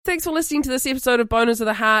thanks for listening to this episode of Boners of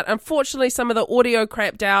the Heart. Unfortunately, some of the audio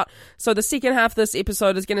crapped out, so the second half of this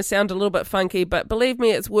episode is going to sound a little bit funky, but believe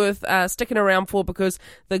me, it's worth sticking around for because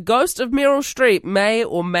the ghost of Meryl Streep may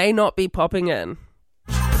or may not be popping in.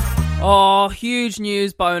 Oh, huge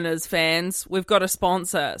news, Boners fans. We've got a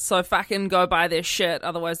sponsor, so fucking go buy their shit,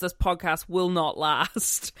 otherwise this podcast will not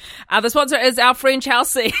last. The sponsor is our friend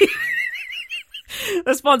Chelsea.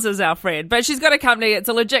 The sponsor's our friend, but she's got a company. It's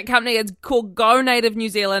a legit company. It's called Go Native New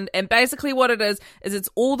Zealand, and basically what it is it's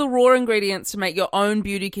all the raw ingredients to make your own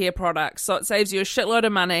beauty care products. So it saves you a shitload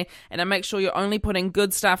of money, and it makes sure you're only putting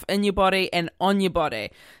good stuff in your body and on your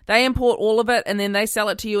body. They import all of it, and then they sell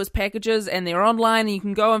it to you as packages, and they're online, and you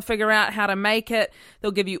can go and figure out how to make it.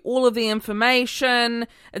 They'll give you all of the information.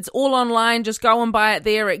 It's all online. Just go and buy it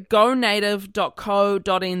there at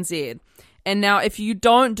gonative.co.nz. And now, if you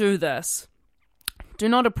don't do this, do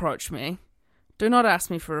not approach me. Do not ask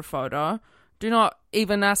me for a photo. Do not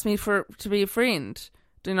even ask me to be a friend.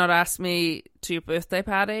 Do not ask me to your birthday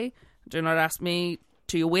party. Do not ask me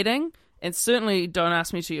to your wedding. And certainly don't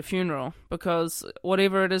ask me to your funeral, because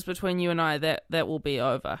whatever it is between you and I, that will be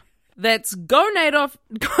over. That's gonative.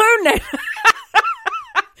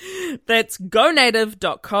 That's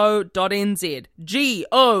gonative.co.nz.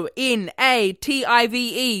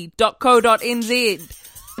 gonative.co.nz.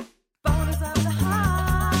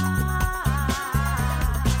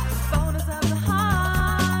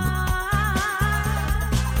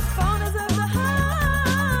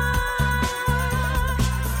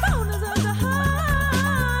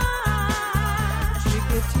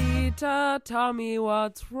 Tell me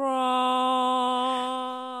what's wrong.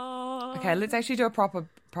 Okay, let's actually do a proper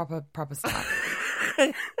start.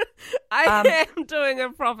 I am doing a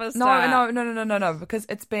proper start. No, because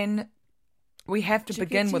it's been... We have to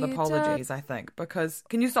begin with apologies, I think, because...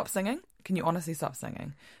 Can you stop singing? Can you honestly stop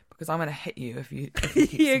singing? Because I'm going to hit you if you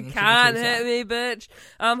keep You can't hit me, bitch.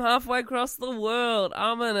 I'm halfway across the world.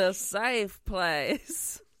 I'm in a safe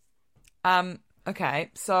place. Okay,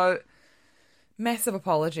 so... Massive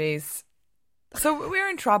apologies. So we're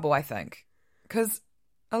in trouble, I think, because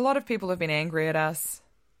a lot of people have been angry at us.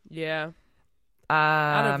 Yeah.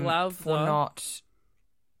 Out of love, for though. Not...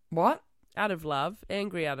 What? Out of love.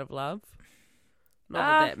 Angry out of love.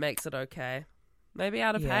 Not that makes it okay. Maybe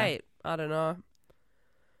out of hate. I don't know.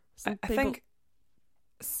 I think...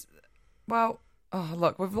 Well, oh,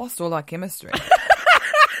 look, we've lost all our chemistry.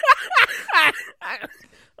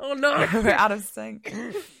 Oh, no. We're out of sync.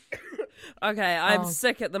 Okay, I'm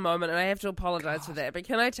sick at the moment, and I have to apologize for that. But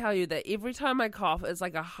can I tell you that every time I cough, it's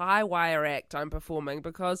like a high wire act I'm performing,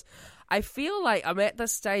 because I feel like I'm at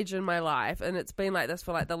this stage in my life, and it's been like this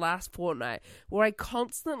for like the last fortnight, where I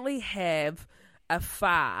constantly have a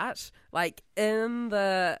fart, in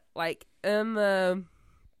the do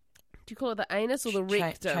you call it the anus or the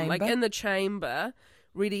rectum? Chamber? Like in the chamber,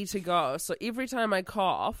 ready to go. So every time I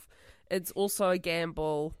cough, it's also a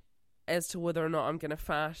gamble as to whether or not I'm going to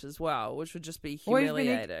fart as well, which would just be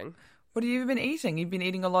humiliating. What have you been eating? You've been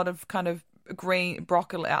eating a lot of kind of green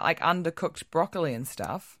broccoli, like undercooked broccoli and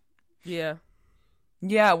stuff. Yeah.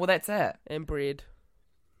 Yeah, well, that's it. And bread.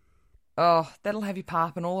 Oh, that'll have you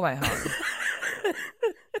parping all the way home.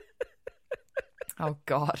 Oh,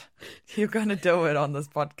 God. You're going to do it on this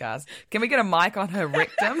podcast. Can we get a mic on her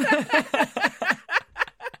rectum?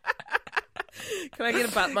 Can I get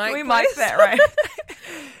a butt mic, Can we please? mic that, right?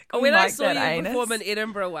 When I saw you perform in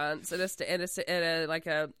Edinburgh once at a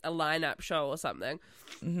lineup show or something,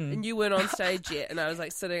 and you weren't on stage yet, and I was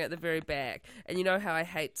like sitting at the very back, and you know how I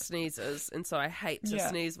hate sneezes, and so I hate to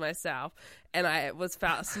sneeze myself, and I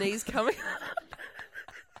felt a sneeze coming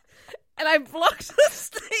and I blocked the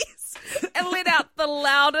sneeze and let out the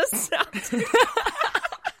loudest sound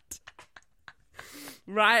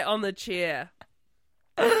right on the chair.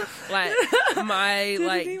 Like my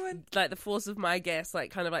like the force of my gas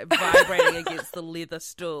kind of vibrating against the leather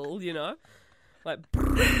stool, you know, like. Who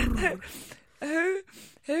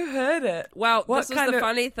heard it? Well, this was the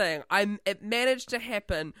funny thing. It managed to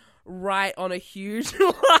happen right on a huge.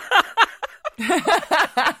 So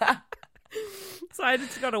I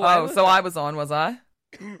just got away. Oh, so I was on, was I?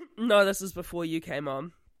 No, this is before you came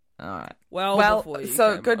on. All right. Well, before you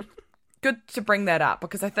came on. Good to bring that up,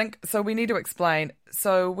 because I think so. We need to explain.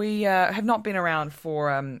 So we have not been around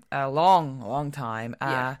for a long time.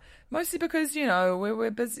 Mostly because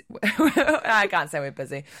we're busy. I can't say we're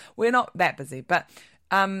busy. We're not that busy, but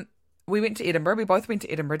we went to Edinburgh. We both went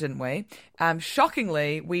to Edinburgh, didn't we?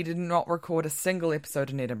 Shockingly, we did not record a single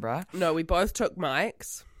episode in Edinburgh. No, we both took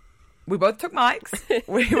mics. We both took mics.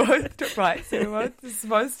 We were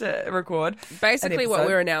supposed to record. Basically, what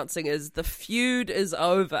we're announcing is the feud is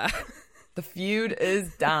over. The feud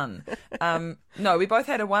is done. No, we both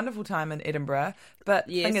had a wonderful time in Edinburgh, but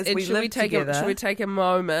the thing is, we lived together. Should we take a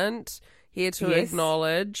moment here to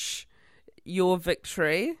acknowledge your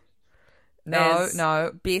victory?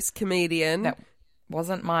 No. Best comedian. That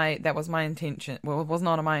was my intention. Well, it was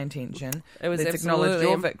not my intention. It was Let's absolutely acknowledge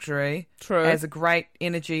your victory. True. As a great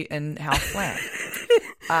energy in House Flat.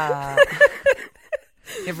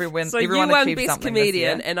 Everyone you won achieved best something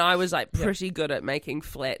comedian, this year. and I was like pretty good at making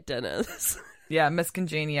flat dinners. Yeah,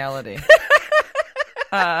 miscongeniality.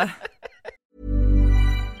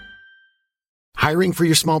 Hiring for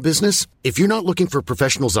your small business? If you're not looking for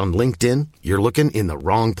professionals on LinkedIn, you're looking in the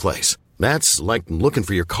wrong place. That's like looking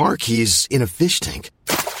for your car keys in a fish tank.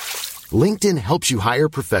 LinkedIn helps you hire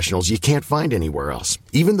professionals you can't find anywhere else,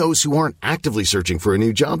 even those who aren't actively searching for a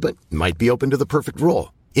new job but might be open to the perfect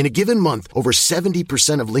role. In a given month, over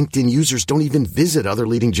 70% of LinkedIn users don't even visit other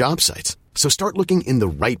leading job sites. So start looking in the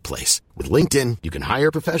right place. With LinkedIn, you can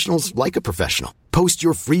hire professionals like a professional. Post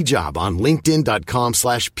your free job on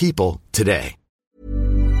linkedin.com/people today.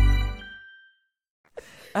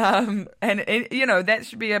 And that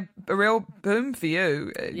should be a real boom for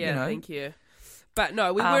you. Thank you. But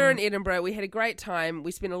no, we were in Edinburgh. We had a great time.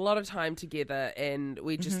 We spent a lot of time together, and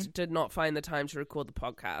we just did not find the time to record the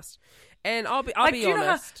podcast. And I'll be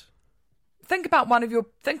honest. Think about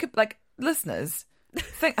listeners.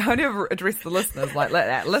 I never address the listeners like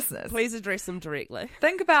that. Listeners, please address them directly.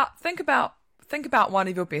 Think about one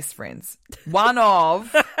of your best friends. One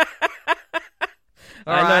of.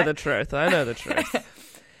 I know the truth.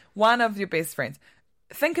 One of your best friends.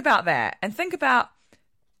 Think about that, and think about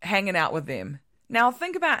hanging out with them. Now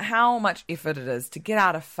think about how much effort it is to get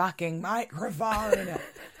out a fucking microphone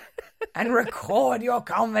and record your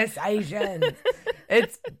conversations.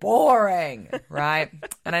 It's boring, right?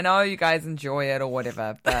 And I know you guys enjoy it or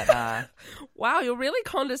whatever, but wow, you're really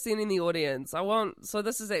condescending the audience. So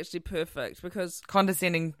this is actually perfect because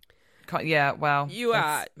condescending. Yeah, well, you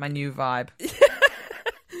are my new vibe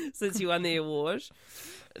since you won the award.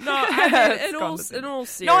 No, I mean, in all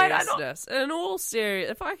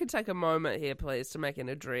seriousness, if I could take a moment here, please, to make an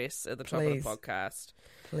address at the top of the podcast.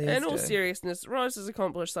 In all seriousness, Rose has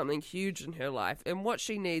accomplished something huge in her life, and what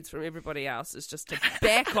she needs from everybody else is just to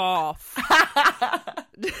back off.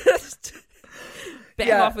 Just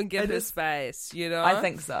back off and give her space, you know? I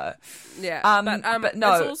think so. Yeah. But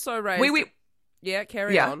no, it's also raised... Yeah,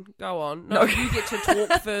 carry on. Go on. No, you get to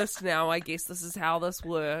talk first now. I guess this is how this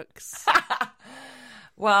works.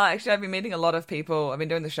 Well, actually, I've been meeting a lot of people. I've been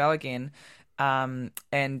doing the show again, and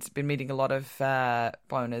been meeting a lot of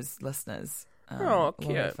Boners listeners.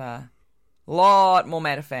 Cute. Lot more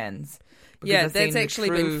Matter fans. Yeah, that's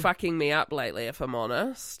actually been fucking me up lately, if I'm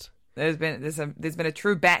honest. There's been a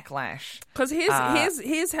true backlash. Because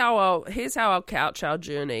here's how I'll couch our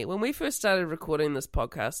journey. When we first started recording this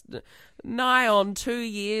podcast, nigh on 2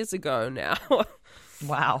 years ago now.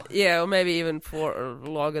 Wow. Yeah, or maybe even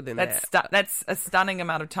longer than that. That's a stunning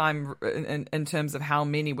amount of time in terms of how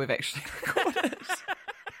many we've actually recorded.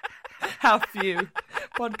 How few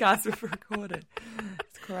podcasts we've recorded.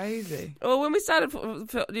 It's crazy. Well, when we started,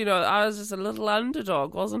 I was just a little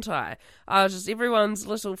underdog, wasn't I? I was just everyone's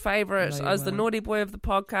little favourite. I was the naughty boy of the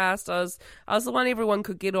podcast. I was the one everyone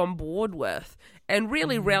could get on board with and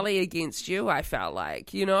really rally against you, I felt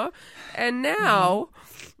like, And now...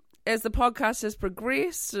 as the podcast has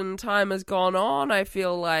progressed and time has gone on, I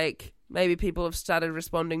feel like maybe people have started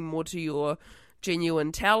responding more to your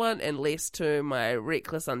genuine talent and less to my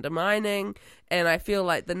reckless undermining. And I feel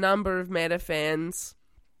like the number of Matter fans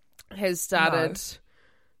has started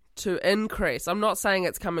to increase. I'm not saying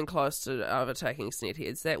it's coming close to overtaking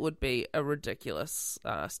Snetheads. That would be a ridiculous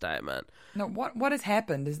statement. No, what has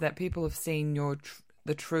happened is that people have seen your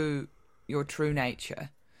true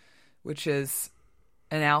nature, which is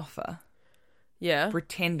an alpha,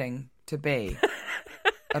 pretending to be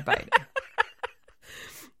a beta.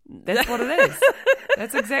 That's what it is.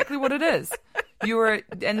 That's exactly what it is.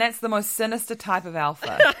 And that's the most sinister type of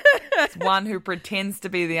alpha. It's one who pretends to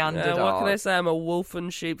be the underdog. What can I say? I'm a wolf in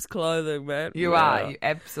sheep's clothing, man. You are. You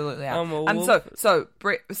absolutely are. I'm a wolf. So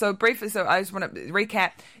briefly. So I just want to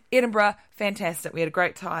recap. Edinburgh, fantastic. We had a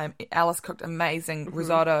great time. Alice cooked amazing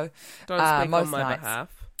risotto. Don't speak most on my nights. behalf.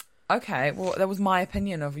 Okay, well, that was my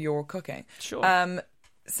opinion of your cooking. Sure.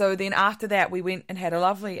 So then after that, we went and had a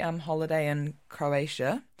lovely holiday in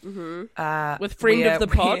Croatia. Mm-hmm. With friend of the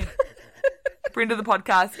pod. Friend of the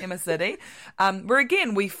podcast, Emma City. Where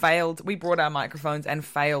again, we failed. We brought our microphones and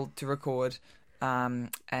failed to record an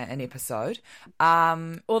episode.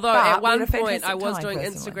 Although but at we had one a point fantastic I was time, doing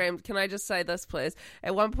personally. Instagram. Can I just say this, please?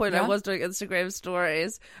 At one point I was doing Instagram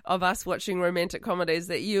stories of us watching romantic comedies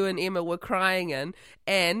that you and Emma were crying in,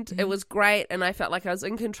 and it was great. And I felt like I was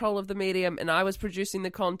in control of the medium, and I was producing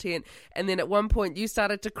the content. And then at one point you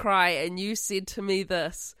started to cry, and you said to me,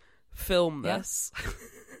 "This, film this."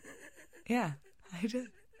 Yeah,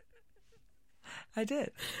 I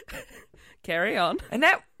did. Carry on. And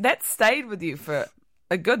that stayed with you for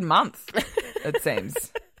a good month, it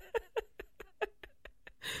seems.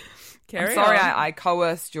 Carry I'm sorry on. I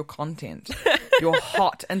coerced your content. Your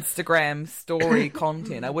hot Instagram story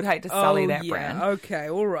content. I would hate to sully that brand. Okay,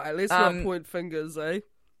 all right. Let's not point fingers, eh?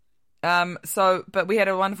 But we had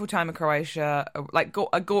a wonderful time in Croatia, like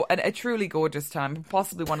a truly gorgeous time,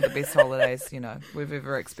 possibly one of the best holidays, we've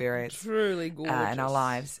ever experienced. Truly gorgeous. In our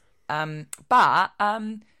lives. But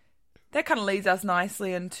that kind of leads us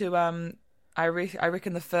nicely into I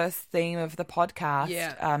reckon the first theme of the podcast.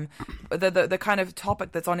 Yeah. The kind of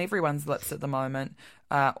topic that's on everyone's lips at the moment,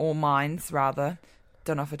 or mine's rather.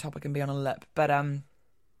 Don't know if a topic can be on a lip, but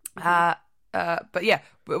yeah,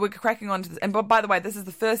 we're cracking on to this. And by the way, this is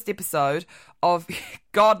the first episode of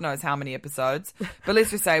God knows how many episodes. But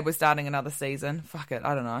let's just say we're starting another season. Fuck it,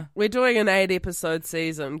 I don't know. We're doing an 8-episode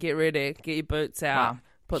season. Get ready. Get your boots out. Wow.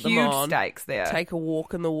 Put Huge them on. stakes there. Take a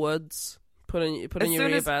walk in the woods. Put in your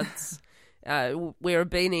soon as- earbuds. Wear a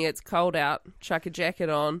beanie. It's cold out. Chuck a jacket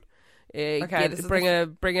on. Bring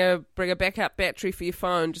a backup battery for your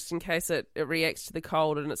phone just in case it reacts to the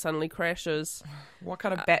cold and it suddenly crashes. What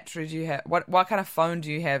kind of battery do you have? What kind of phone do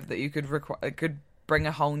you have that you could bring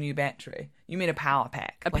a whole new battery? You mean a power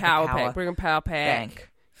pack? A power pack. Bring a power pack. Bank.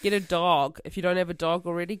 Get a dog. If you don't have a dog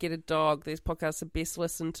already, get a dog. These podcasts are best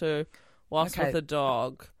listened to whilst with a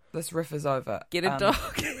dog. This riff is over. Get a dog.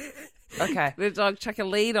 Okay. Get a dog. Chuck a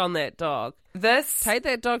lead on that dog. Take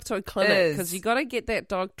that dog to a clinic because you got to get that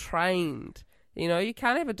dog trained. You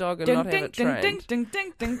can't have a dog and not have it trained.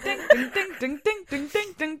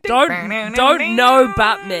 Don't know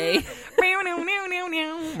but me.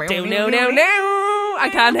 I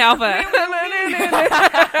can't help it.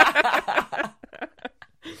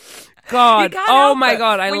 God. Oh my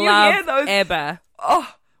God. I love ABBA.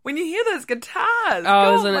 Oh, when you hear those guitars.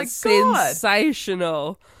 Oh, isn't my it God.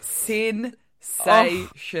 sensational? Sensational.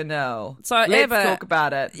 So let's ABBA, talk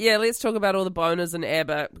about it. Yeah, let's talk about all the boners in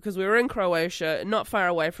ABBA because we were in Croatia, not far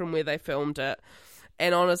away from where they filmed it.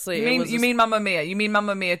 And honestly, you mean Mamma Mia? You mean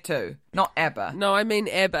Mamma Mia too, not ABBA? No, I mean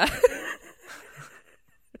ABBA.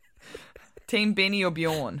 Team Benny or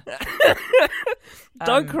Bjorn?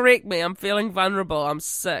 Don't correct me. I'm feeling vulnerable. I'm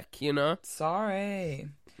sick. Sorry.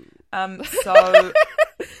 So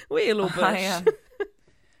we a little bit.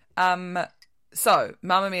 So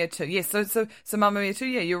Mamma Mia 2, yes. So Mamma Mia 2,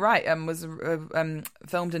 yeah, you're right. Was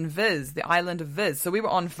filmed in Viz, the island of Viz. So we were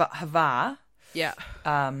on Hvar. Yeah.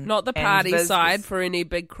 Not the party side for any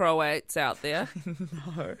big Croats out there.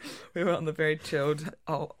 No, we were on the very chilled.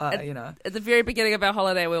 At the very beginning of our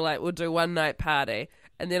holiday, we were like, we'll do one night party,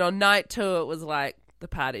 and then on night 2, it was like the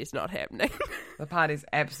party's not happening. The party's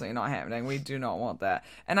absolutely not happening. We do not want that,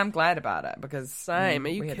 and I'm glad about it because same. Are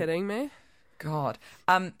you kidding me? God.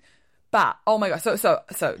 But oh my God, so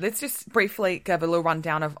let's just briefly give a little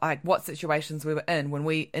rundown of what situations we were in when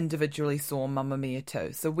we individually saw Mamma Mia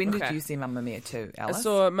 2. So when did you see Mamma Mia 2, Alice? I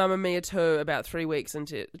saw Mamma Mia 2 about 3 weeks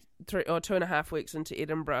into 2.5 weeks into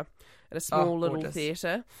Edinburgh at a small little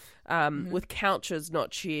theatre with couches,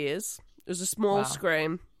 not chairs. It was a small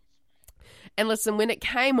screen. And listen, when it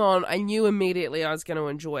came on, I knew immediately I was going to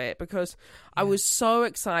enjoy it because I was so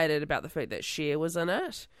excited about the fact that Cher was in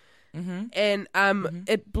it. Mm-hmm. And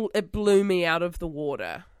it blew me out of the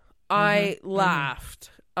water. I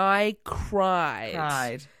laughed. I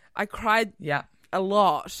cried. I cried a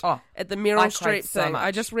lot at the Meryl Streep thing. Much.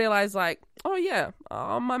 I just realised my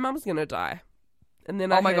mum's going to die. And then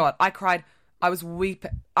God, I cried. I was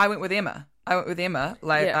weeping. I went with Emma.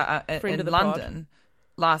 In London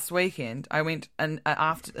last weekend. I went in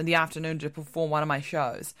the afternoon to perform one of my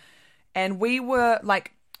shows. And we were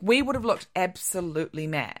like... We would have looked absolutely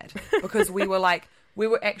mad because we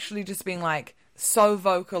were actually just being like so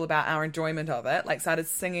vocal about our enjoyment of it, like started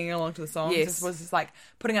singing along to the song. Yes. Was just like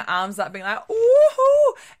putting our arms up, being like,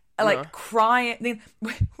 ooh, like crying. Then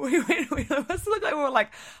we must look like we were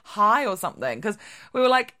like high or something because we were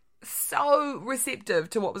like so receptive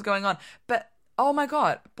to what was going on. But oh my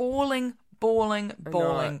God, bawling.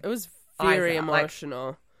 It was very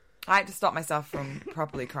emotional. I had to stop myself from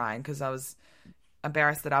properly crying because I was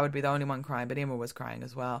embarrassed that I would be the only one crying, but Emma was crying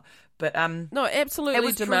as well. But no, absolutely it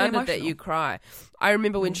was truly demanded that emotional. you cry. I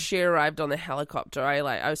remember when she arrived on the helicopter.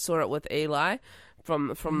 I saw it with Eli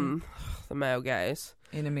from the Male Gaze,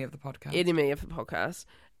 enemy of the podcast. enemy of the podcast,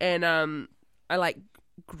 and I like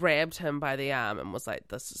grabbed him by the arm and was like,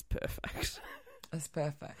 "This is perfect." It's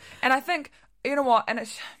perfect. And I think, you know what, and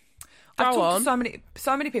I've Go talked on. to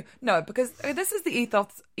so many people. No, because this is the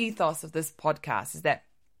ethos of this podcast, is that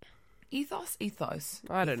ethos.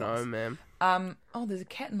 I don't know, man. Oh, there's a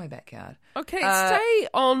cat in my backyard. Okay, stay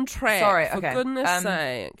on track. sorry, for okay. goodness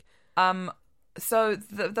sake. So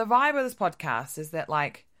the vibe of this podcast is that,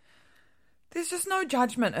 like, there's just no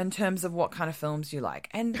judgment in terms of what kind of films you like.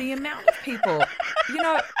 And the amount of people,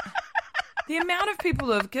 the amount of people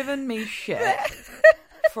who have given me shit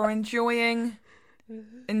for enjoying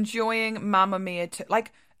Mamma Mia 2.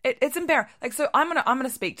 Like, it's embarrassing. Like, so I'm gonna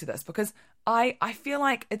speak to this because I feel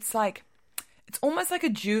like it's almost like a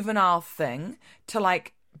juvenile thing to,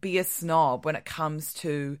 like, be a snob when it comes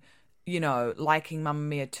to, liking Mamma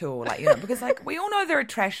Mia 2, or, like, because, like, we all know there are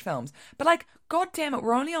trash films, but, like, God damn it,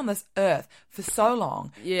 we're only on this earth for so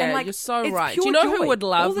long. Yeah, and, like, you're so it's right. pure Do you know who joy. would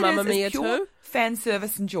love All it Mamma is Mia pure 2? fan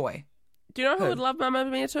service and joy. Do you know who would love Mamma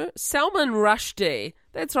Mia 2? Salman Rushdie.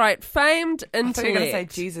 That's right, famed I thought you were intellect. going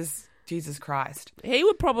to say Jesus Christ. He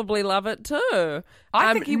would probably love it too.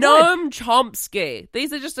 I think he would. Noam Chomsky.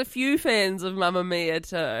 These are just a few fans of Mamma Mia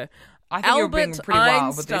too. I think you're being Albert pretty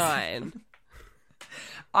wild with this. Einstein.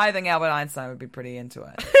 I think Albert Einstein would be pretty into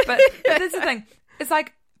it. But that's the thing. It's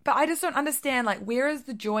like, but I just don't understand, like, where is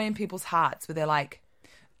the joy in people's hearts where they're like,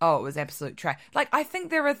 oh, it was absolute trash. Like, I think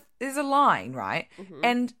there's a line, right? Mm-hmm.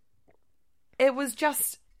 And it was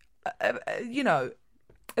just,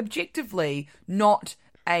 objectively not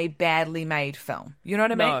a badly made film. You know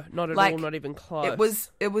what I mean? No, not at Like, all, not even close.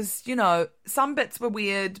 It was, some bits were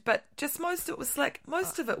weird, but just most of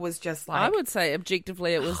it was just like, I would say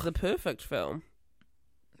objectively it was the perfect film.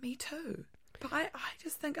 me too. But I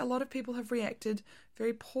just think a lot of people have reacted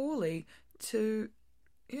very poorly to,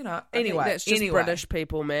 I anyway. think that's just anyway. British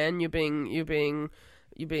people, man. Your it's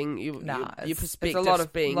perspective's a lot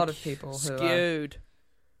of people who are- skewed.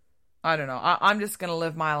 I don't know. I'm just going to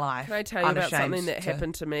live my life. Can I tell you about unashamed something that to-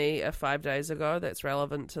 happened to me 5 days ago that's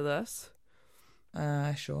relevant to this?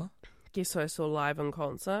 Sure. Guess who I saw live in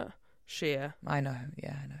concert? Cher. I know.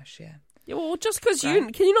 Yeah, I know. Cher. Yeah, well, just because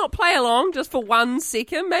Right. can you not play along just for 1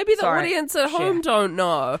 second? Maybe the Sorry, audience at home Cher. don't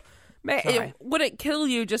know. Sorry. Would it kill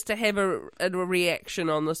you just to have a reaction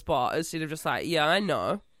on the spot instead of just like, yeah, I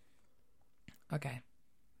know? Okay.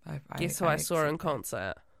 Guess who I saw in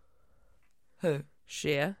concert? Who?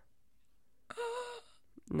 Cher.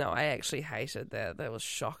 No, I actually hated that. That was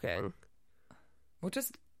shocking. Well,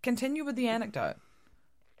 just continue with the anecdote.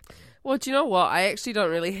 Well, do you know what? I actually don't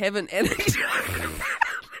really have an anecdote.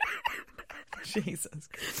 Jesus.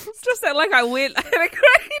 It's just that, like, I had a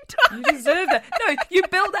great time. You deserve that. No, you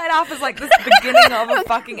built that up as like this beginning of a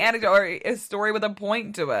fucking anecdote or a story with a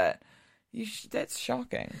point to it. That's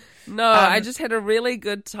shocking. No, I just had a really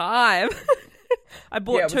good time. I Yeah,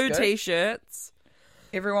 bought it was 2 good. T-shirts.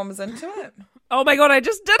 Everyone was into it. Oh my god, I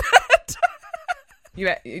just did it!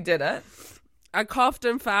 You did it. I coughed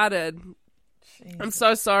and farted. Jeez, I'm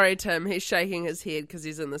so sorry, Tim. He's shaking his head because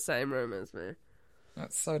he's in the same room as me.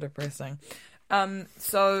 that's so depressing.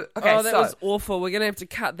 So okay, Oh, that so was awful. We're going to have to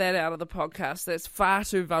cut that out of the podcast. That's far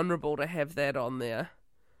too vulnerable to have that on there.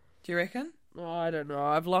 do you reckon? Oh, I don't know.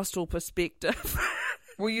 I've lost all perspective.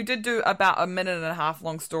 Well, you did do about a 1.5 minute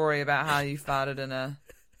long story about how you farted in a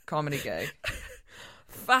comedy gig.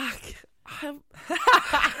 Fuck.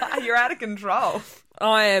 You're out of control.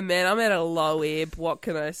 I am, man. I'm at a low ebb. What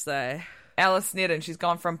can I say? Alice Sneddon, she's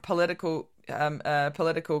gone from political kind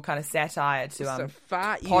of satire Just a to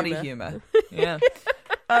fart potty humor. Yeah.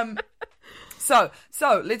 So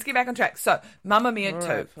let's get back on track. So Mamma Mia 2,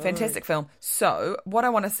 right, fine. fantastic film. So what I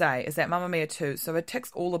want to say is that Mamma Mia 2, so it ticks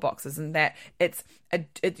all the boxes in that it's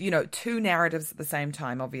two narratives at the same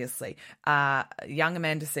time. Obviously, young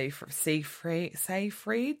Amanda Seyfried.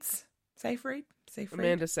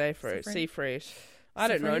 Amanda Seyfried. I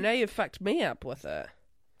don't know. Seyfried? Now you've fucked me up with it.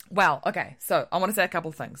 Well, okay, so I want to say a couple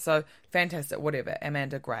things. So, fantastic, whatever.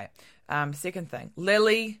 Amanda, great. Second thing,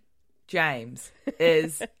 Lily James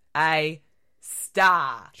is a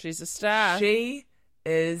star. She's a star. She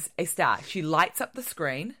is a star. She lights up the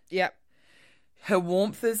screen. Yep. Her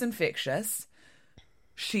warmth is infectious.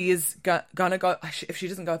 She is gonna go. If she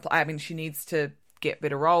doesn't go, I mean, she needs to get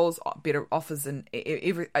better roles, better offers, and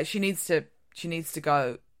every. She needs to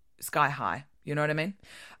go sky high. You know what I mean?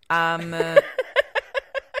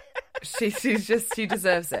 She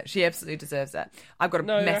deserves it. She absolutely deserves it. I've got a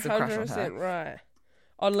No, massive you're crush on 100% her. right.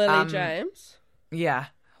 On Lily James? Yeah.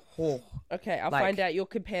 Oh. Okay, I'll find out your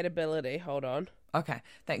compatibility. Hold on. Okay,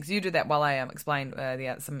 thanks. You do that while I explain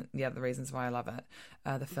some the other reasons why I love it,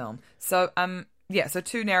 the film. So so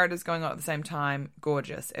two narratives going on at the same time.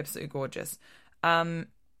 Gorgeous, absolutely gorgeous.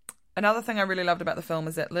 Another thing I really loved about the film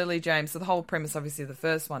is that Lily James. So the whole premise, obviously, the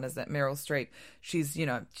first one is that Meryl Streep, she's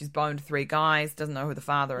boned 3 guys, doesn't know who the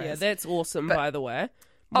father is. Yeah, that's awesome. By the way,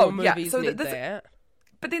 more movies need that.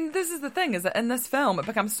 But then this is the thing, is that in this film, it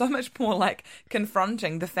becomes so much more like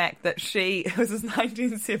confronting the fact that it was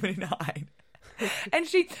 1979. And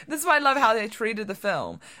this is why I love how they treated the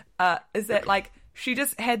film, is that like she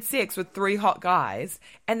just had sex with 3 hot guys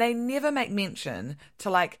and they never make mention to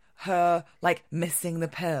like her like missing the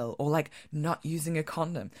pill or like not using a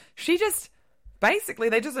condom. She just, basically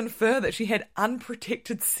they just infer that she had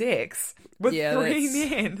unprotected sex with 3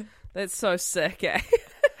 men. That's so sick, eh?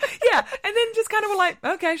 Yeah, and then just kind of were like,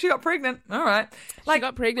 okay, she got pregnant. All right. Like, she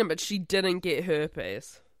got pregnant, but she didn't get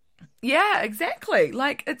herpes. Yeah, exactly.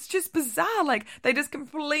 Like, it's just bizarre. Like, they just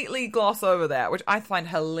completely gloss over that, which I find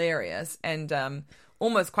hilarious and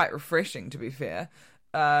almost quite refreshing, to be fair.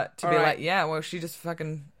 To be like, yeah, well, she just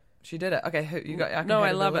she did it. Okay, you got? No,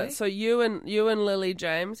 I love it. So you and Lily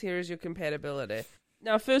James, here is your compatibility.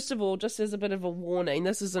 Now, first of all, just as a bit of a warning,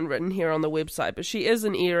 this isn't written here on the website, but she is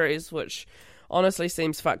an Aries, which honestly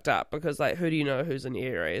seems fucked up because, like, who do you know who's an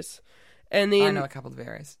Aries? And then I know a couple of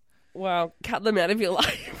Aries. Well, cut them out of your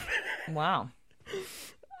life. Wow.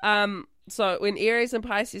 So when Aries and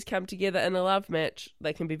Pisces come together in a love match,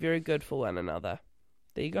 they can be very good for one another.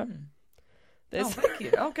 There you go. Oh, thank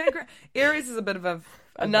you. Okay, great. Aries is a bit of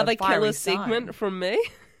another killer sign. Segment from me.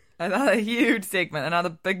 Another huge segment. Another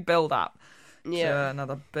big build up. Yeah.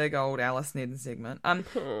 Another big old Alice Nedden segment.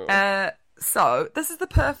 So this is the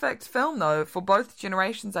perfect film though for both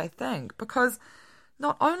generations, I think, because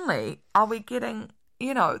not only are we getting,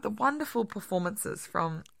 the wonderful performances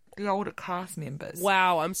from the older cast members.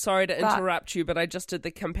 Wow, I'm sorry to interrupt you, but I just did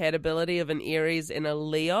the compatibility of an Aries and a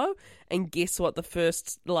Leo, and guess what the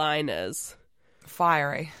first line is?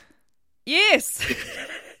 Fiery. Yes!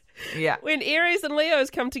 Yeah. When Aries and Leos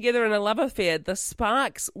come together in a love affair, the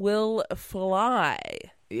sparks will fly.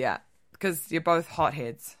 Yeah, because you're both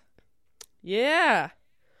hotheads. Yeah.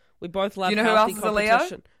 We both love healthy healthy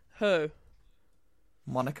competition. Who is a Leo? Who?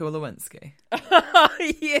 Monica Lewinsky.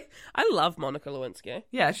 Yeah, I love Monica Lewinsky.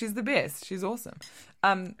 Yeah, she's the best. She's awesome. Do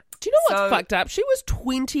you know what's fucked up? She was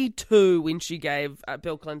 22 when she gave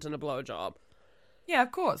Bill Clinton a blowjob. Yeah,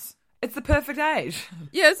 of course. It's the perfect age.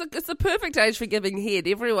 Yeah, it's the perfect age for giving head.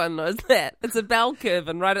 Everyone knows that. It's a bell curve,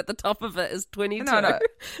 and right at the top of it is 22. No.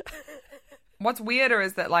 What's weirder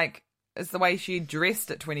is that, like, it's the way she dressed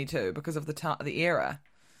at 22 because of the era.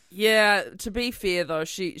 Yeah, to be fair though,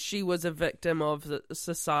 she was a victim of the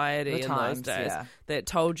society in those days that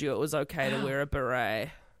told you it was okay to wear a beret.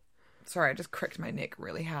 Sorry, I just cricked my neck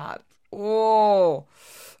really hard. Oh,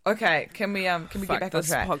 okay. Can we get back on track?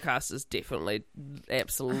 This podcast is definitely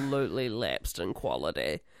absolutely lapsed in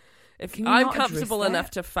quality. If Can you I'm not comfortable address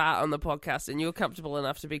enough that? to fart on the podcast and you're comfortable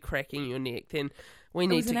enough to be cracking your neck, then we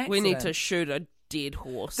need was an to accident. shoot a dead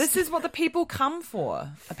horse. This is what the people come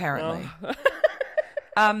for, apparently.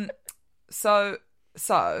 Oh.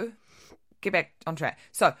 So get back on track.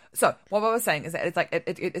 So what I was saying is that it's like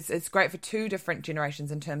it's great for 2 different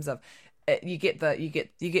generations in terms of you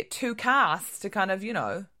get 2 casts to kind of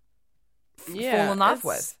fall in love it's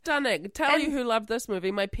with. Stunning. Tell you who loved this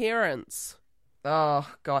movie. My parents. Oh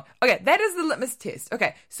God. Okay, that is the litmus test.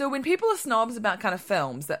 Okay, so when people are snobs about kind of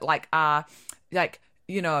films that are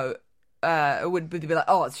would be like,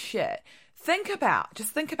 oh, it's shit. Think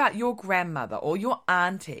about your grandmother or your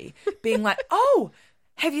auntie being like, oh,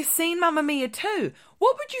 have you seen Mamma Mia 2?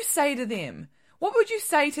 What would you say to them?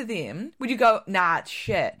 Would you go, nah, it's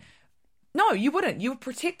shit? No, you wouldn't. You would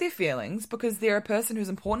protect their feelings because they're a person who's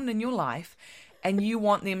important in your life and you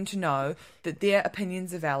want them to know that their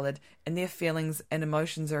opinions are valid and their feelings and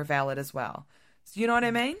emotions are valid as well. So you know what I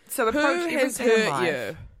mean? So approach Who has everything in hurt life.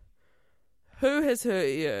 you? Who has hurt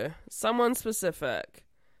you? Someone specific.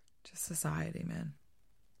 Just society, man.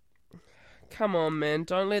 Come on, man.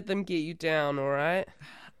 Don't let them get you down, all right?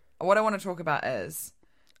 What I want to talk about is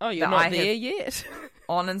Oh, you're that not I there have- yet?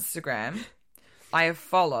 on Instagram, I have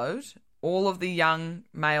followed all of the young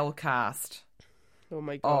male cast Oh,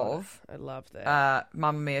 my God. of I love that.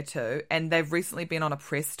 Mamma Mia 2, and they've recently been on a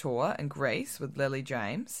press tour in Greece with Lily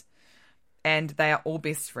James, and they are all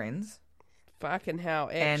best friends. Fucking hell,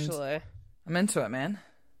 and- actually. I'm into it, man.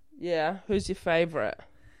 Yeah, who's your favourite?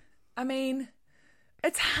 I mean,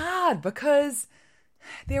 it's hard because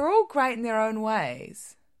they're all great in their own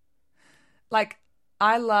ways. Like,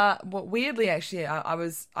 I love. Well, weirdly, actually,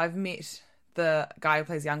 I've met the guy who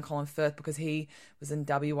plays young Colin Firth because he was in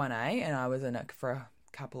W1A and I was in it for a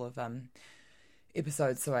couple of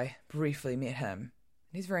episodes, so I briefly met him.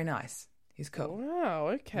 He's very nice. He's cool. Wow.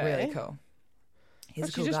 Okay. Really cool. He's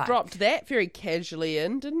a cool you just guy. dropped that very casually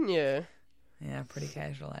in, didn't you? Yeah, pretty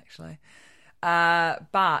casual actually.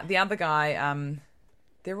 But the other guy,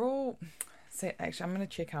 they're all. See, actually, I'm going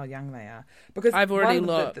to check how young they are because I've already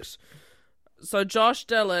looked. So Josh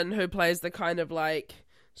Dillon, who plays the kind of like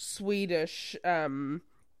Swedish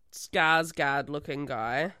Skarsgård looking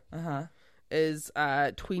guy, is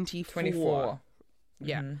 24. 24.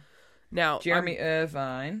 Yeah. Now Jeremy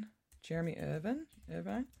Irvine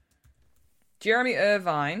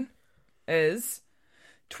is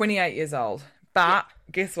 28 years old. But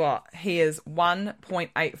guess what? He is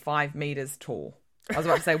 1.85 meters tall. I was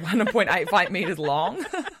about to say 1.85 meters long.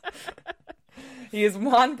 He is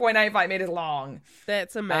 1.85 meters long.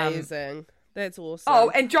 That's amazing. That's awesome. Oh,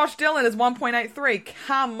 and Josh Dillon is 1.83.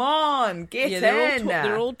 Come on, get in.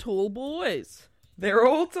 They're all tall boys. They're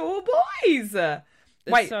all tall boys.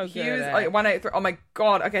 Wait, so Hughes, good, eh? 183. Oh my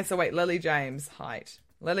God. Okay, so wait, Lily James' height.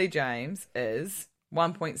 Lily James is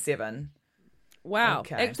 1.7. Wow.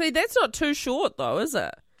 Okay. Actually, that's not too short, though, is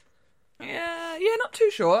it? Yeah, not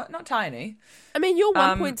too short, not tiny. I mean, you're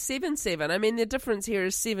 1.77. I mean, the difference here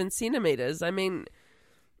is 7 centimeters. I mean,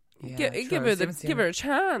 Yeah, give her a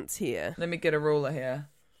chance here. Let me get a ruler here.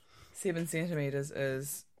 7 centimeters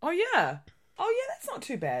is. Oh yeah, that's not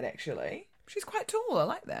too bad actually. She's quite tall. I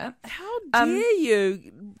like that. How dare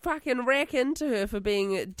you fucking rack into her for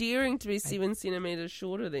daring to be 7 centimeters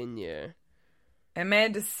shorter than you?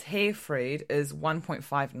 Amanda Seyfried is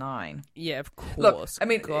 1.59. Yeah, of course. Look, I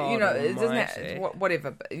mean, God it doesn't almighty.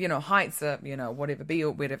 whatever. Heights are, whatever. Be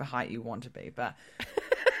whatever height you want to be. But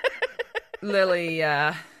Lily,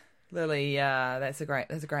 that's a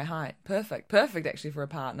great height. Perfect actually for a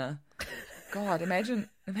partner. God, imagine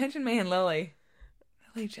me and Lily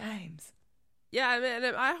James. Yeah, I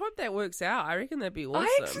mean, I hope that works out. I reckon that'd be awesome.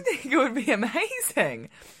 I actually think it would be amazing.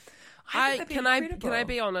 Can I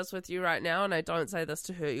be honest with you right now? And I don't say this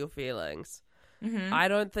to hurt your feelings. Mm-hmm. I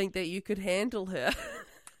don't think that you could handle her.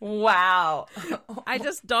 Wow. I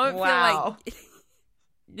just don't feel like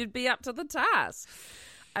you'd be up to the task.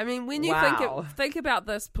 I mean, when you think about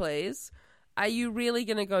this, please, are you really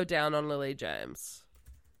going to go down on Lily James?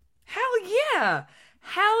 Hell yeah,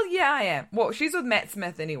 I am. Well, she's with Matt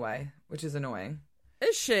Smith anyway, which is annoying.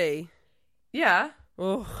 Is she? Yeah.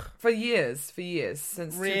 Ugh. For years,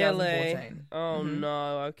 since 2014. Oh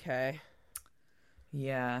no, okay.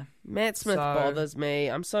 Yeah. Matt Smith bothers me.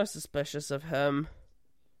 I'm so suspicious of him.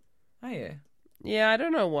 Are you? Yeah, I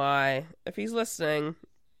don't know why. If he's listening,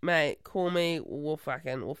 mate, call me. We'll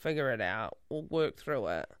figure it out. We'll work through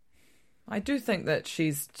it. I do think that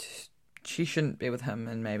she shouldn't be with him,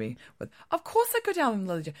 and maybe with. Of course, I go down with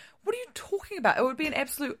Lily James. What are you talking about? It would be an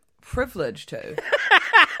absolute privilege to.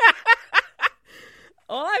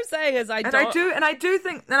 All I'm saying is I do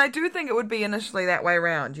think it would be initially that way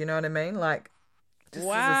around. You know what I mean? Like, just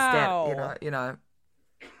as a stat,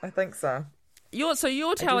 I think so.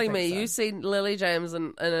 You're telling me you've seen Lily James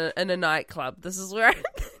in a nightclub. This is where I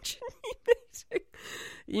imagine you meeting.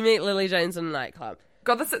 You meet Lily James in a nightclub.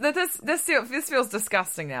 God, this feels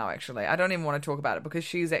disgusting now. Actually, I don't even want to talk about it because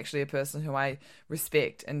she's actually a person who I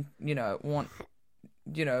respect and want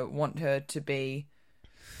her to be.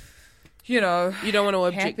 You don't want to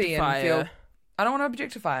objectify her. I don't want to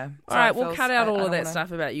objectify her. All right, we'll cut out all of that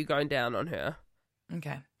stuff about you going down on her.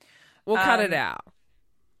 Okay. We'll cut it out.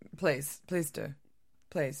 Please do.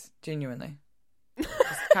 Please, genuinely.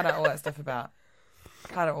 Just cut out all that stuff about.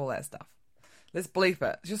 Cut out all that stuff. Let's bleep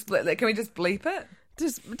it. Can we just bleep it?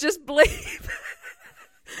 Just bleep.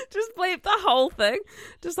 Just bleep the whole thing.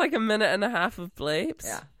 Just like a minute and a half of bleeps.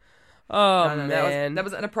 Yeah. Oh, no, man. That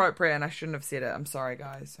was inappropriate and I shouldn't have said it. I'm sorry,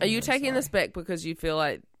 guys. Are you taking this back because you feel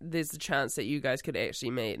like there's a chance that you guys could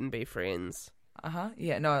actually meet and be friends?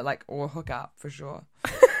 Yeah, no, or hook up for sure.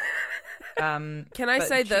 Can I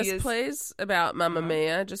say this, please, about Mamma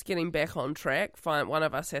Mia? Just getting back on track. One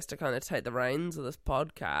of us has to kind of take the reins of this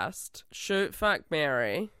podcast. Shoot, fuck,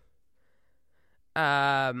 marry.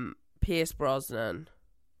 Pierce Brosnan,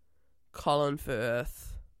 Colin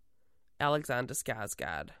Firth, Alexander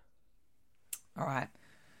Skarsgård. All right.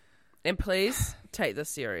 And please take this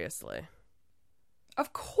seriously.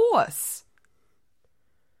 Of course.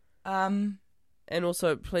 And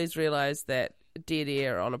also, please realise that dead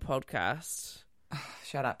air on a podcast.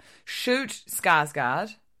 Shut up. Shoot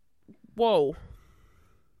Skarsgård. Whoa.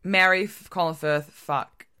 Marry Colin Firth.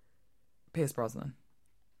 Fuck Pierce Brosnan.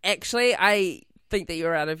 Actually, I think that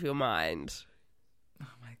you're out of your mind.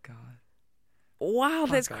 Wow,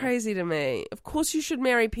 that's crazy to me. Of course you should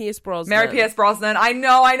marry Pierce Brosnan. Marry Pierce Brosnan. I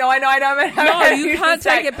know. No, you can't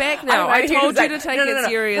take it back now. I told you to take it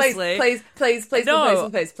seriously. Please.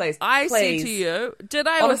 I said to you, did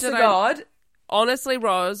I Honest or did to God? Honestly,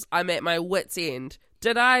 Rose, I'm at my wit's end.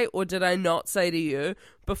 Did I or did I not say to you,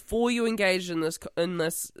 before you engaged in this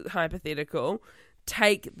hypothetical,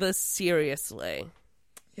 take this seriously?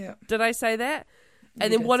 Yeah. Did I say that?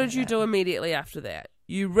 And then what did you do immediately after that?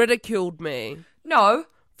 You ridiculed me. No,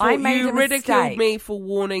 I made a mistake. You ridiculed me for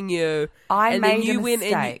warning you. I and made then you a went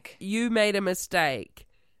mistake. And you made a mistake.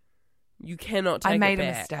 You cannot take it back. I made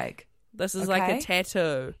a mistake. This is like a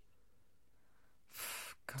tattoo.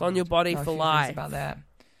 It's on your body for life. About that.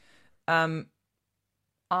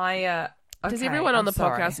 Does everyone on the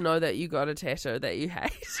podcast know that you got a tattoo that you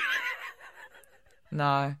hate?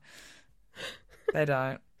 No, they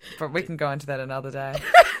don't. But we can go into that another day.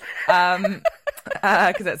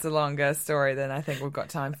 Because that's a longer story than I think we've got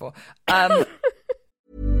time for.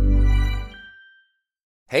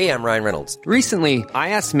 Hey, I'm Ryan Reynolds. Recently, I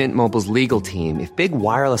asked Mint Mobile's legal team if big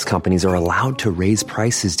wireless companies are allowed to raise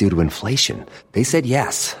prices due to inflation. They said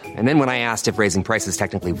yes. And then when I asked if raising prices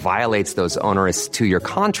technically violates those onerous 2-year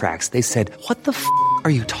contracts, they said, "What the f*** are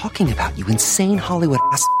you talking about, you insane Hollywood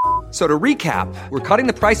ass?" So to recap, we're cutting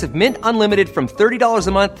the price of Mint Unlimited from $30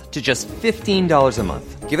 a month to just $15 a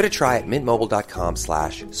month. Give it a try at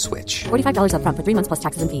mintmobile.com/switch. $45 up front for 3 months plus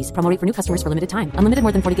taxes and fees. Promo rate for new customers for limited time. Unlimited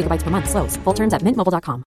more than 40 gigabytes per month. Slows full terms at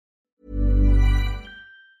mintmobile.com.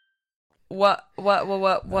 What was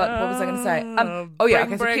I going to say?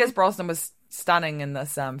 So Pierce Brosnan was stunning in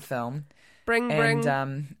this film. Bring.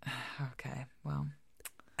 Okay, well,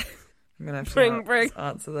 I'm going to have bring.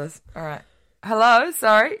 Answer this. All right. Hello,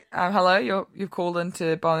 sorry. Hello, you've called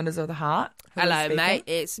into Boners of the Heart. Hello, mate.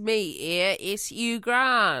 It's me here. It's Hugh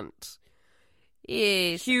Grant.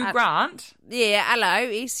 Yes. Hugh Grant? Yeah, hello.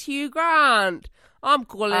 It's Hugh Grant. I'm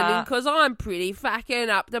calling in because I'm pretty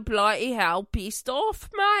fucking up the bloody hell pissed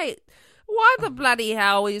off, mate. Why the bloody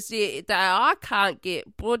hell is it that I can't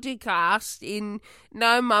get broadcast in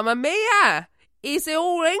No Mamma Mia? It's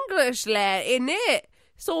all English, lad, isn't it?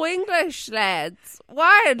 It's all English, lads.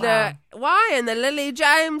 Why in the Lily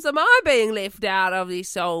James am I being left out of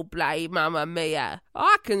this old bloody Mamma Mia?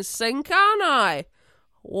 I can sing, can't I?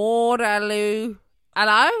 Waterloo.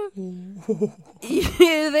 Hello?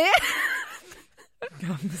 You there?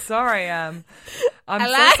 I'm sorry. I'm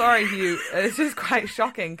Hello? so sorry, Hugh. It's just quite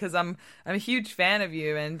shocking because I'm a huge fan of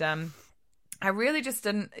you, and I really just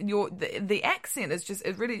didn't. The accent is just,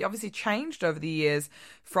 it really obviously changed over the years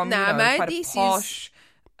from mate, quite a posh.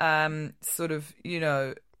 Sort of,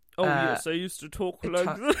 yes, I used to talk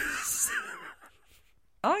like this.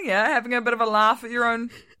 Oh yeah, having a bit of a laugh at your own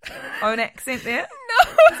accent there.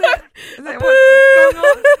 No, is that what's going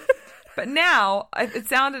on? But now that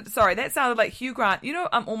sounded like Hugh Grant.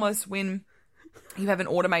 Almost when you have an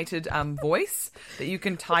automated voice that you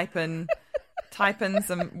can type in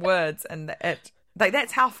some words, and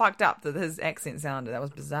that's how fucked up that his accent sounded. That was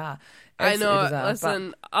bizarre. I know. Bizarre,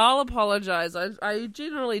 listen, I'll apologise. I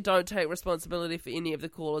generally don't take responsibility for any of the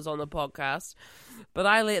callers on the podcast, but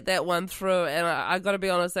I let that one through, and I got to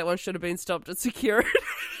be honest, that one should have been stopped at security.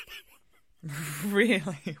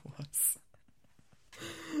 Really was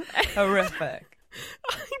horrific.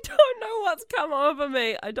 I don't know what's come over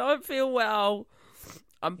me. I don't feel well.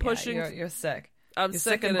 I'm pushing. Yeah, you're sick. You're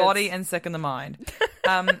sick in body and sick in the mind.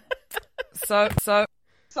 So sorry,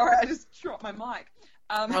 I just dropped my mic.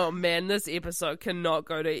 Oh man, this episode cannot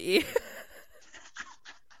go to air.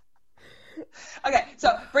 Okay,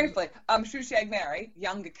 so briefly, Should Shag Marry,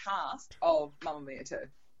 younger cast of Mamma Mia 2.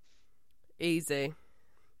 Easy.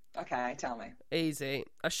 Okay, tell me. Easy.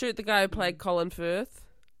 I shoot the guy who played Colin Firth.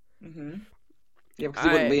 Mm-hmm. Yeah, because he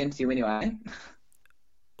wouldn't be into you anyway.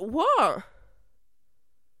 What?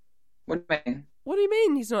 What do you mean? What do you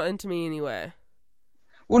mean he's not into me anyway?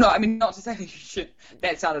 Well, no, I mean, not to say that you should.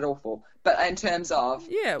 That sounded awful. But in terms of,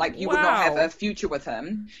 you would not have a future with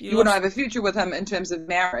him. You would not have a future with him in terms of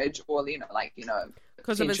marriage or,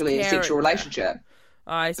 potentially a sexual relationship.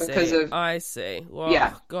 I see. I see. Well,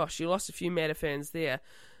 yeah. Gosh, you lost a few meta fans there.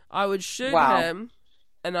 I would shoot him,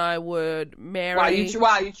 and I would marry.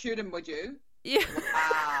 You'd shoot him, would you? Yeah.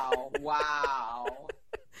 Wow.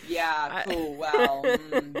 Yeah, cool. Well,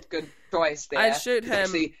 good choice there. I'd shoot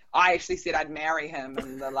him. I actually said I'd marry him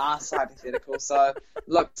in the last hypothetical. So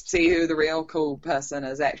look, see who the real cool person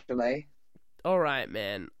is actually. All right,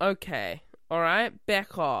 man. Okay. All right.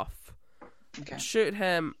 Back off. Okay. Shoot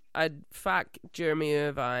him. I'd fuck Jeremy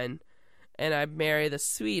Irvine, and I'd marry the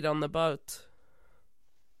Swede on the boat.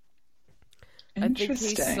 I think he's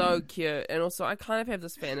Interesting. so cute. And also, I kind of have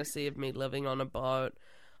this fantasy of me living on a boat.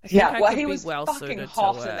 I think Yeah, I well, could he be was well fucking suited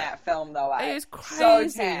hot to in it. that film, though. He Eh? was So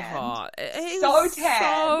crazy tanned. hot. He So was tanned.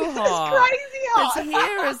 so He was hot. crazy hot. His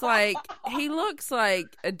hair is like, he looks like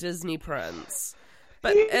a Disney prince,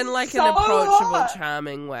 but He's in like so an approachable, hot.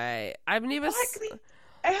 charming way. I've never. Like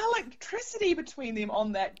the electricity between them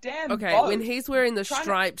on that damn Okay, boat. when he's wearing the Trying to-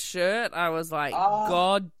 striped shirt, I was like, Oh.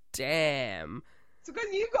 God damn. It's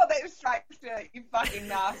because you got that striped shirt, you fucking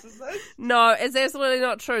narcissist. No, it's absolutely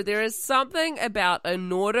not true. There is something about a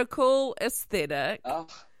nautical aesthetic Oh.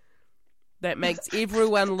 that makes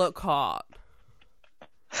everyone look hot.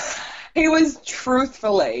 He was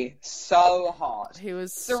truthfully so hot. He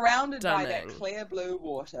was Surrounded by that stunning. clear blue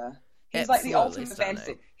water. He's like the Absolutely ultimate stunning.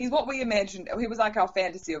 fantasy. He's what we imagined. He was like our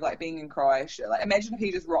fantasy of like being in Croatia. Like imagine if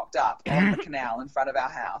he just rocked up on the canal in front of our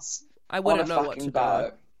house. I on wouldn't a know what fucking to boat.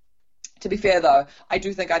 do. To be fair, though, I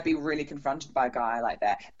do think I'd be really confronted by a guy like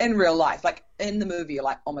that in real life. Like in the movie, you're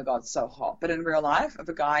like, oh my god, so hot. But in real life, if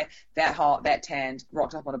a guy that hot, that tanned,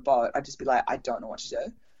 rocked up on a boat, I'd just be like, I don't know what to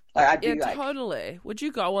do. Like I'd Yeah, be like, totally. Would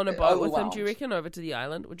you go on a boat with him, do you overwhelmed. reckon, over to the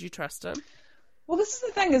island? Would you trust him? well, this is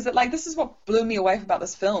the thing, is that like this is what blew me away about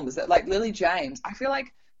this film, is that like Lily James, I feel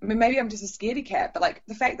like, I mean, maybe I'm just a scaredy cat, but like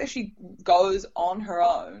the fact that she goes on her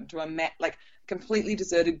own to a like completely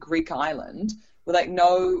deserted Greek island with like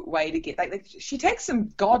no way to get like she takes some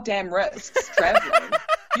goddamn risks traveling.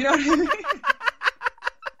 You know what I mean?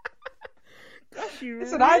 Gosh, you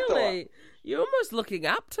That's what I really... You're almost looking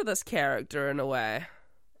up to this character in a way.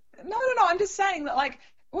 No. I'm just saying that, like,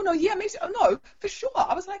 well, no, yeah, makes no, for sure.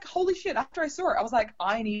 I was like, holy shit! After I saw it, I was like,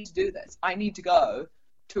 I need to do this. I need to go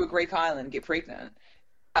to a Greek island and get pregnant.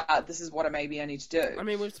 This is what maybe I need to do. I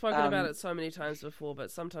mean, we've spoken about it so many times before,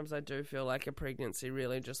 but sometimes I do feel like a pregnancy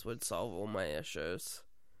really just would solve all my issues.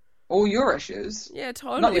 All your issues. Yeah,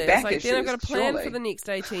 totally. Not your back it's like, then I've issues, got to plan surely. for the next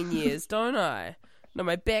 18 years, don't I? No,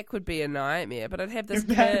 my back would be a nightmare, but I'd have this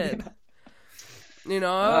kid. You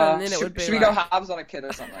know, and then it would be Should we like... go halves on a kid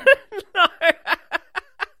or something? No.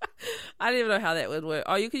 I don't even know how that would work.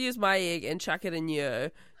 Oh, you could use my egg and chuck it in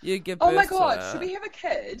you. You give birth Oh my to god! it. Should we have a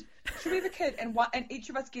kid? Should we have a kid and each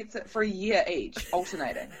of us gets it for a year each,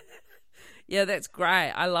 alternating? Yeah, that's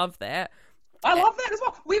great. I love that. I love that as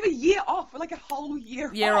well. We have a year off. We're like a whole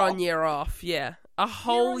year Year off. on, year off. Yeah, a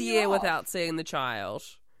whole on, year year off. without seeing the child.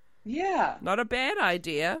 Yeah. Not a bad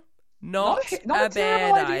idea. Not Not a bad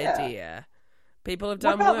terrible idea. People have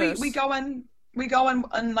What done about worse. we go in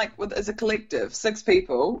and like with as a collective, 6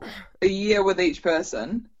 people, a year with each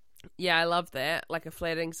person. Yeah, I love that. Like a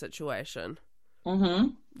flatting situation. Mm-hmm.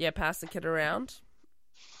 Yeah, pass the kid around.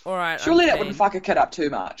 All right. Surely I'm that keen. wouldn't fuck a kid up too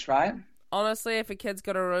much, right? Honestly, if a kid's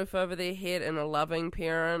got a roof over their head and a loving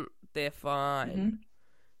parent, they're fine. Mm-hmm.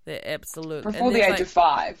 They're absolute. Before and the there's, age like, of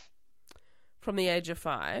 5. From the age of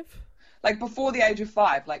 5. Like before the age of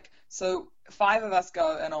 5. Like, so 5 of us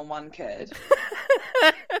go in on one kid.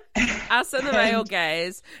 Us and the male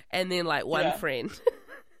gaze, and then like one Yeah. friend.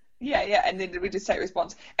 Yeah, and then we just take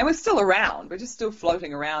response, and we're still around. We're just still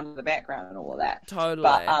floating around in the background and all of that. Totally.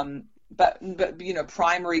 But you know,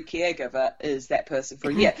 primary caregiver is that person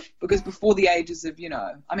for a year, because before the ages of, you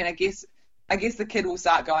know, I mean, I guess the kid will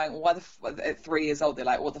start going, at 3 years old, they're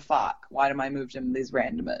like, what the fuck? Why am I moved in these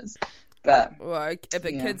randomers? But Well, if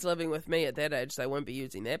a Yeah. kid's living with me at that age, they won't be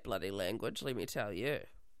using that bloody language, let me tell you.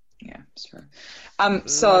 yeah, it's true.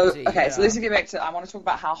 So Bloody okay, so hell. let's get back to. I want to talk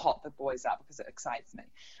about how hot the boys are because it excites me.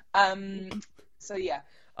 So yeah.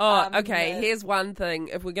 Oh, okay, yeah. here's one thing.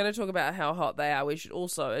 If we're going to talk about how hot they are, we should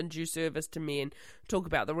also, in due service to men, talk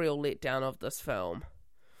about the real letdown of this film.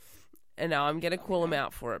 And now I'm going to call him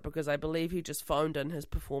out for it because I believe he just phoned in his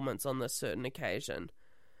performance on this certain occasion.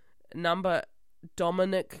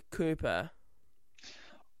 Dominic Cooper.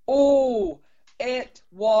 Oh, it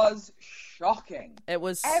was shocking. It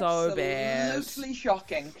was so bad. Absolutely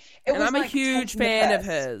shocking. It And was I'm a like huge taking the fan of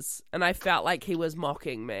piss. his, and I felt like he was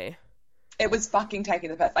mocking me. It was fucking taking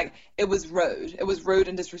the piss. Like, it was rude. It was rude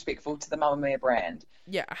and disrespectful to the Mamma Mia brand.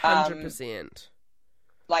 Yeah, 100%.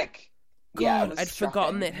 Like, yeah, it God, was I'd shocking.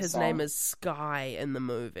 forgotten that his So- name is Sky in the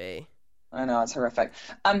movie. I know, it's horrific.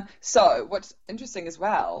 So what's interesting as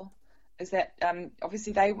well is that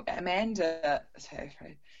obviously Amanda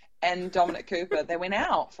and Dominic Cooper, they went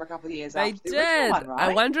out for a couple of years They after the did. original one, right?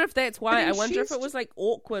 I wonder if that's why. But then I wonder if she's it was like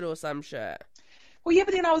awkward or some shit. Well, yeah,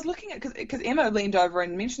 but then I was looking at, because Emma leaned over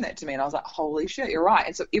and mentioned that to me, and I was like, holy shit, you're right.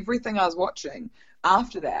 And so everything I was watching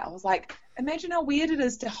after that, I was like, imagine how weird it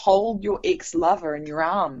is to hold your ex-lover in your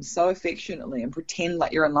arms so affectionately and pretend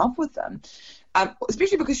like you're in love with them.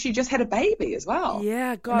 especially because she just had a baby as well.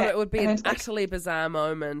 Yeah, God, it would be an and like, utterly bizarre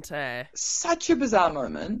moment, eh? such a bizarre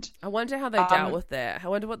moment. I wonder how they dealt with that. I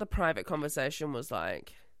wonder what the private conversation was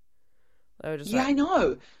like. They were just I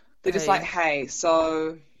know. They're just hey. like, hey,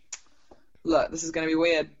 so, look, this is going to be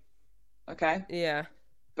weird, okay? Yeah.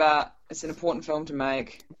 But it's an important film to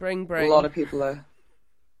make. Bring. A lot of people are...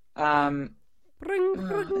 Bring.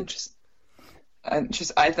 I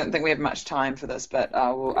don't think we have much time for this, but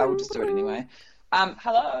I will just do it anyway.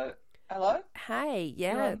 Hello? Hi,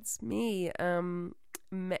 yeah, it's me,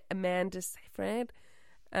 Amanda Seyfried.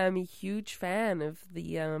 I'm a huge fan of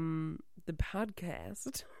the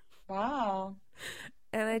podcast. Wow.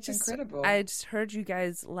 And That's incredible. I just heard you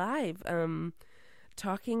guys live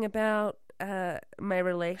talking about my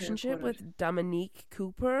relationship with Dominique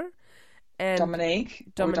Cooper. And Dominique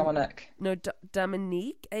or Dominic? No,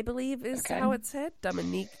 Dominique, I believe is how it's said.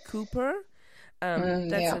 Dominique Cooper.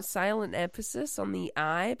 That's a silent emphasis on the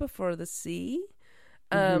I before the C.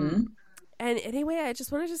 And anyway, I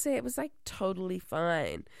just wanted to say it was like totally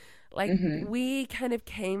fine. Like we kind of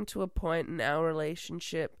came to a point in our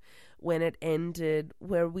relationship when it ended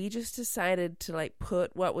where we just decided to like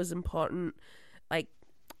put what was important like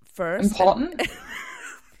first. Important?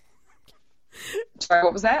 Sorry,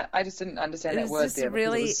 what was that? I just didn't understand that word there. It's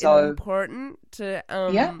really so important to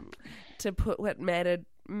put what mattered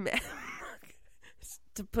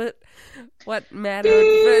to put what mattered.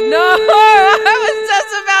 No, I was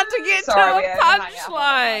just about to get to a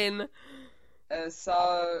punchline.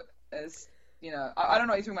 I don't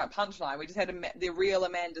know what you're talking about. Punchline. We just had the real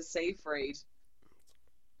Amanda Seyfried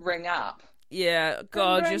ring up. Yeah,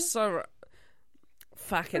 God, bring. you're so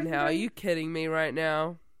fucking hell. Are you kidding me right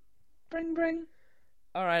now? Bring.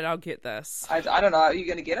 All right, I'll get this. I don't know. Are you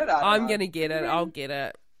going to get it? I'm going to get it. I'll get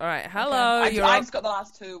it. All right, hello. Okay. I just got the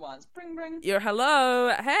last two ones. Bring. You're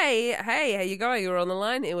hello. Hey, how you going? You're on the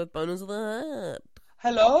line here with Boners of the Heart.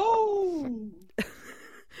 Hello.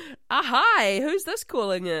 Hi. Who's this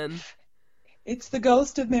calling in? It's the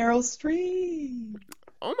ghost of Meryl Streep.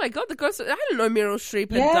 Oh my God, the ghost of... I didn't know Meryl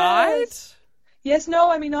Streep had died. Yes, no,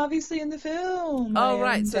 I mean, obviously in the film. Oh,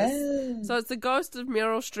 right. So it's the ghost of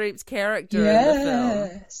Meryl Streep's character in the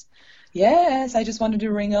film. Yes, I just wanted to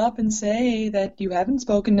ring up and say that you haven't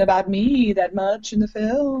spoken about me that much in the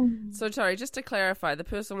film. So, Tori, just to clarify, the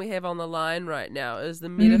person we have on the line right now is the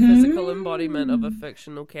metaphysical embodiment of a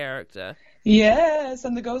fictional character. Yes,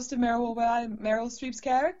 I'm the ghost of Meryl Streep's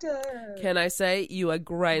character. Can I say you are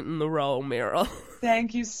great in the role, Meryl?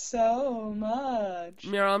 Thank you so much.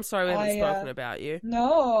 Meryl, I'm sorry we haven't spoken about you.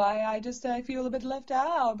 No, I feel a bit left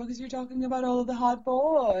out because you're talking about all of the hot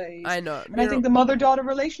boys. I know. And I think the mother-daughter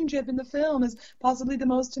relationship in the film is possibly the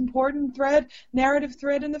most important narrative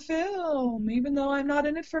thread in the film. Even though I'm not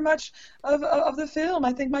in it for much of the film,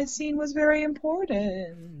 I think my scene was very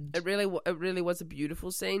important. It really was a beautiful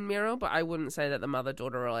scene, Meryl, but I wouldn't say that the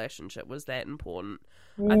mother-daughter relationship was that important.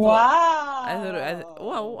 Well,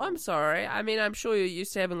 I'm sorry. I mean, I'm sure you're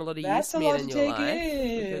used to having a lot of yes men in your life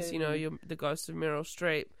because, you're the ghost of Meryl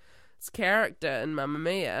Streep's character in Mamma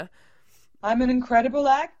Mia. I'm an incredible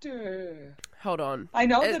actor. Hold on. I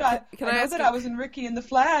know that I was in Ricky and the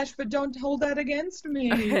Flash, but don't hold that against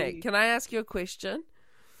me. Okay, can I ask you a question?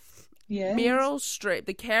 Yes. Meryl Streep,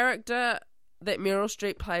 the character that Meryl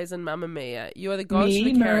Streep plays in Mamma Mia. You are the ghost of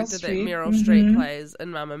the character that Meryl Streep plays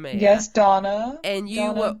in Mamma Mia. Yes, Donna. And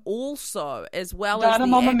you were also, as well Donna as the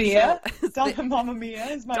Mamma Mia. Donna Mamma Mia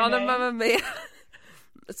is my Donna name. Mamma Mia.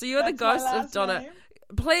 So you are the ghost of Donna. Name.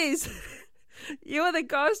 Please. You are the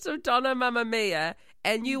ghost of Donna Mamma Mia,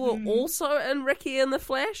 and you were also in Ricky and the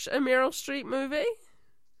Flash, a Meryl Streep movie?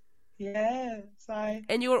 Yes,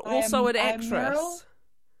 And you were also an actress.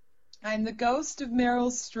 I'm the ghost of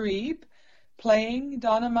Meryl Streep, playing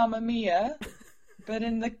Donna Mamma Mia, but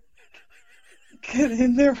in the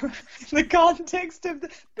context of the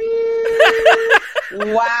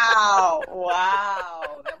wow,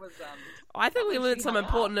 that was I think we learned some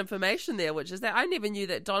important information there, which is that I never knew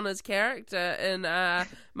that Donna's character in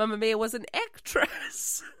Mamma Mia was an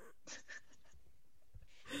actress.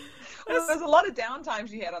 Well, there's a lot of downtime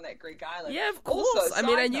she had on that Greek island. Yeah, of course.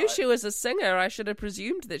 Also, I knew she was a singer. I should have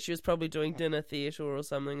presumed that she was probably doing dinner theatre or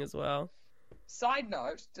something as well. Side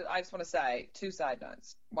note, I just want to say two side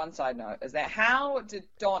notes. One side note is that how did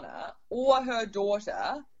Donna or her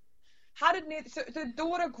daughter, so the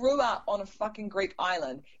daughter grew up on a fucking Greek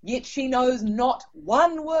island, yet she knows not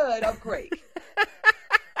one word of Greek.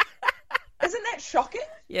 Isn't that shocking?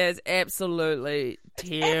 Yeah, it's absolutely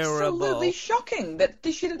terrible. Absolutely shocking.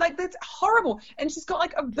 That's horrible. And she's got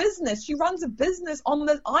like a business. She runs a business on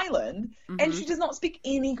this island, and she does not speak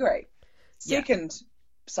any Greek. Second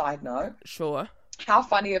side note. Sure. How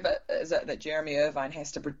funny is it that Jeremy Irvine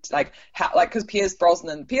has to because Pierce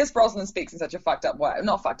Brosnan speaks in such a fucked up way,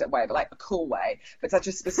 not fucked up way, but like a cool way, but such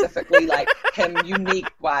a specifically like him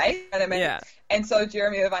unique way. You know what I mean? Yeah. And so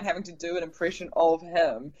Jeremy Irvine having to do an impression of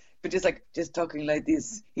him, but just talking like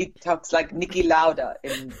this. He talks like Niki Lauda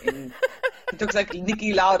he talks like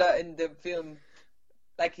Niki Lauda in the film.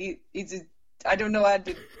 Like he's just, I don't know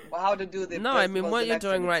how to do the. No, I mean what you're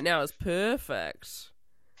doing right now is perfect.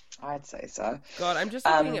 I'd say so. God, I'm just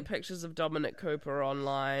looking at pictures of Dominic Cooper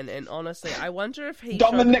online, and honestly, I wonder if he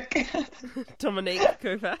Dominic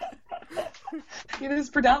Cooper. You're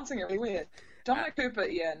just pronouncing it really weird. Dominic Cooper,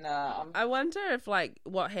 yeah, nah. I wonder if like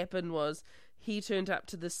what happened was he turned up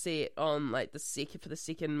to the set on like for the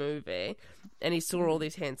second movie, and he saw all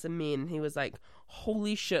these handsome men. And he was like,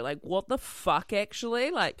 "Holy shit! Like, what the fuck?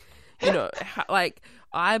 Actually, like." You know, like,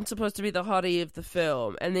 I'm supposed to be the hottie of the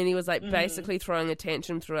film. And then he was, like, basically throwing a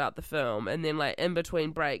tantrum throughout the film. And then, like, in between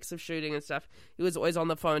breaks of shooting and stuff, he was always on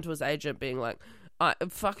the phone to his agent being like, I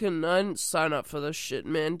didn't sign up for this shit,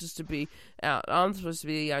 man, just to be out. I'm supposed to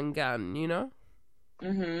be a young gun, you know?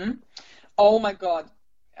 Mm-hmm. Oh, my God.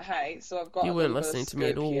 Hey, so I've got You weren't listening to me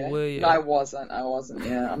at all, here. were you? No, I wasn't,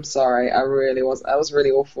 yeah. I'm sorry. I really was. That was really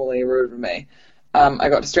awfully rude of me. I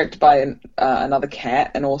got distracted by another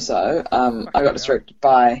cat, and also I got distracted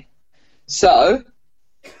by... So,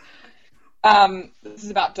 this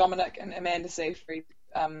is about Dominic and Amanda Seyfried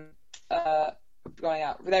going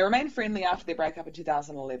out. They remained friendly after their breakup in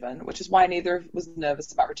 2011, which is why neither was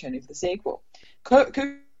nervous about returning for the sequel.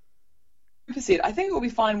 Cooper said, I think it will be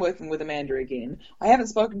fine working with Amanda again. I haven't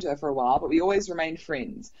spoken to her for a while, but we always remained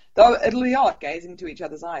friends. Though it'll be odd gazing into each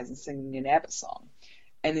other's eyes and singing an ABBA song.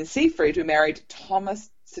 And then Seyfried, who married Thomas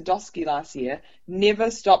Sadowski last year,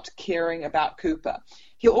 never stopped caring about Cooper.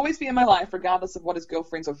 He'll always be in my life, regardless of what his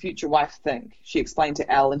girlfriends or future wife think, she explained to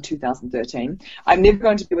Elle in 2013. I'm never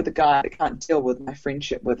going to be with a guy that can't deal with my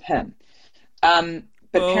friendship with him. But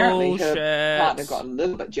apparently her partner got a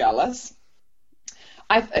little bit jealous.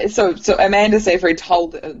 So Amanda Seyfried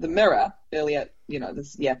told the Mirror earlier,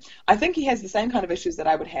 I think he has the same kind of issues that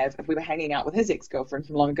I would have if we were hanging out with his ex-girlfriend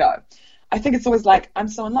from long ago. I think it's always like, I'm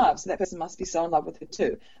so in love, so that person must be so in love with her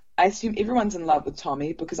too. I assume everyone's in love with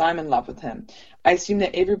Tommy because I'm in love with him. I assume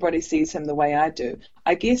that everybody sees him the way I do.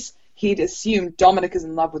 I guess he'd assume Dominic is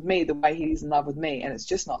in love with me the way he's in love with me, and it's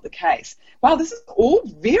just not the case. Wow, this is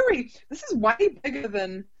way bigger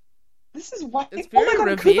than... It's very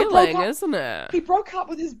revealing, isn't it? He broke up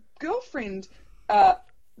with his girlfriend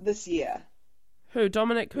this year. Who,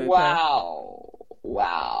 Dominic Cooper?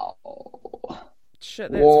 Wow.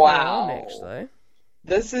 Shit, that's full on, actually.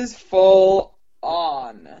 This is full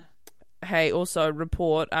on. Hey, also,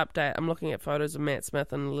 report, update. I'm looking at photos of Matt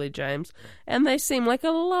Smith and Lily James, and they seem like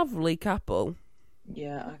a lovely couple.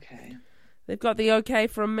 Yeah, okay. They've got the okay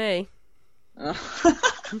from me.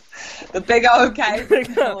 The big okay.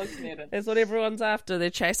 That's what everyone's after.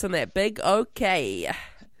 They're chasing that big okay.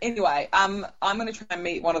 Anyway, I'm going to try and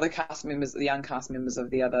meet one of the cast members, the young cast members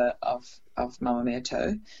of the other of Mamma Mia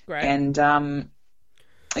 2. Great. And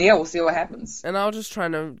yeah, we'll see what happens. And I'll just try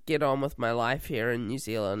to get on with my life here in New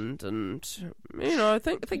Zealand, and I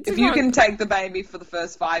think if you can take the baby for the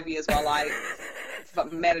first 5 years while I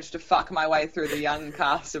manage to fuck my way through the young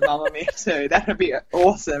cast of Mamma Mia 2, that would be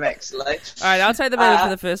awesome, actually. All right, I'll take the baby for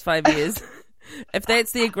the first 5 years. If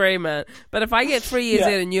that's the agreement. But if I get 3 years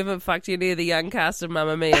in and you haven't fucked any of the young cast of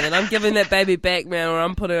Mamma Mia, then I'm giving that baby back, man, or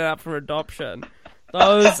I'm putting it up for adoption.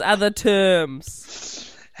 Those are the terms.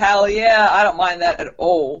 Hell yeah, I don't mind that at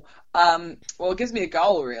all. Well, it gives me a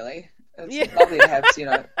goal, really. It's lovely to have,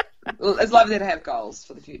 it's lovely to have goals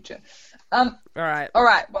for the future. All right.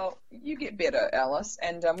 Well, you get better, Alice,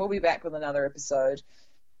 and we'll be back with another episode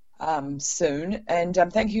soon. And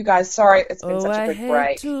thank you guys. Sorry, it's been such a big break. I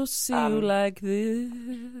hate to see you like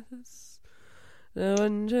this.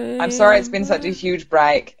 I'm sorry it's been such a huge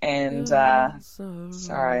break, and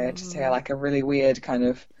sorry, I just had like a really weird kind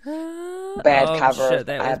of bad cover of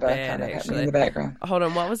ABBA kind of happening in the background. Hold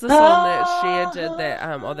on, what was the song that she did that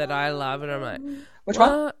I love? And I'm like, which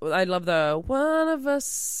one? I love the one of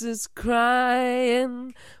us is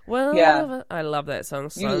crying. I love that song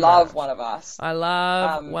so much. You love One of Us. I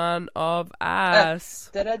love One of Us.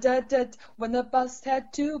 When the bus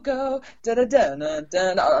had to go. I'm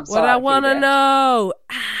sorry, what I want to know.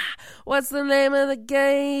 What's the name of the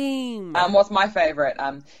game? What's my favorite?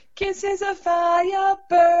 Kisses of fire,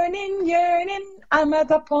 burning, yearning. I'm at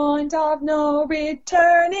the point of no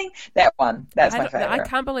returning. That one. That's my favorite. I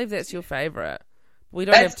can't believe that's your favorite. We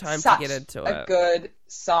don't have time to get into it. A good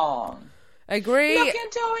song. Agree. Look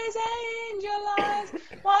into his angel eyes,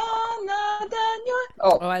 wanna than your...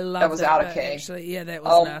 Oh, I love that. Was out of key. Actually, yeah, that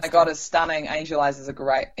was Oh nasty. my God, it's stunning. Angel eyes is a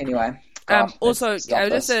great... Anyway. Also,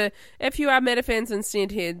 if you are meta fans and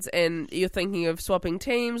Send Heads and you're thinking of swapping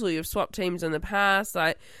teams or you've swapped teams in the past,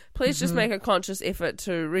 please just make a conscious effort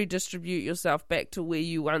to redistribute yourself back to where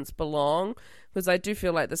you once belong, because I do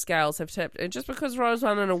feel like the scales have tipped. And just because Rose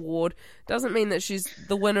won an award doesn't mean that she's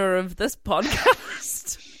the winner of this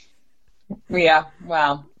podcast. Yeah,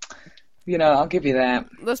 wow. I'll give you that.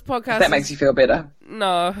 This podcast... If that makes you feel better.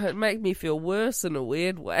 No, it makes me feel worse in a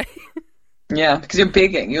weird way. Yeah, because you're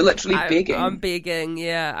begging. You're literally begging. I'm begging,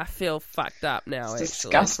 yeah. I feel fucked up now, it's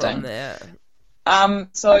actually. Disgusting. From that.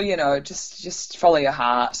 So, just follow your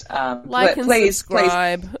heart. Subscribe. Please,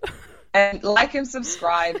 and like and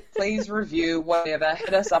subscribe. Please review, whatever.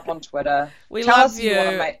 Hit us up on Twitter. We Tell love us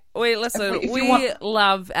you. We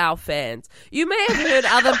love our fans. You may have heard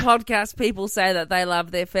other podcast people say that they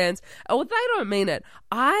love their fans. Oh, they don't mean it.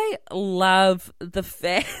 I love the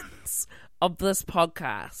fans of this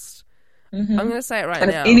podcast. Mm-hmm. I'm going to say it right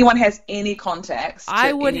now. If anyone has any contacts to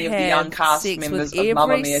I would any of have the young cast sex members with of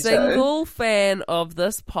Mamma every Mia single fan of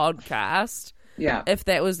this podcast. Yeah. If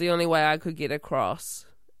that was the only way I could get across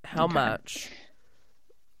how much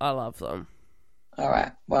I love them. All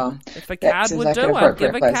right. Well, if a card would do, I'd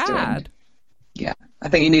give a card. Yeah. I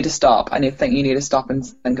think you need to stop. I think you need to stop and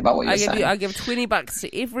think about what you're saying. I give $20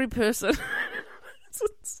 to every person.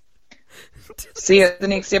 See you at the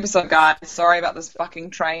next episode, guys. Sorry about this fucking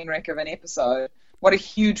train wreck of an episode. What a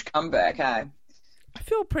huge comeback, eh? I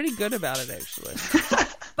feel pretty good about it, actually.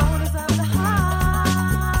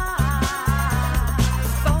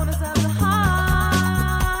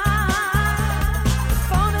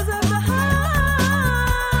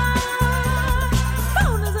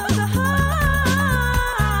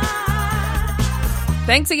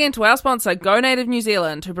 Thanks again to our sponsor, Go Native New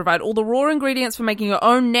Zealand, who provide all the raw ingredients for making your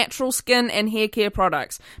own natural skin and hair care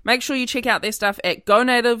products. Make sure you check out their stuff at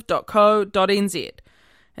gonative.co.nz.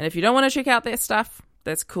 And if you don't want to check out their stuff,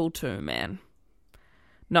 that's cool too, man.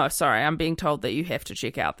 No, sorry, I'm being told that you have to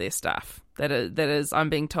check out their stuff. That is, I'm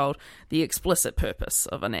being told, the explicit purpose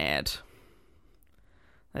of an ad.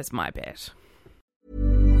 That's my bad.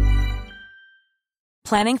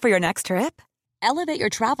 Planning for your next trip? Elevate your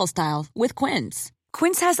travel style with Quince.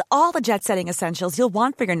 Quince has all the jet-setting essentials you'll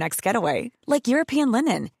want for your next getaway, like European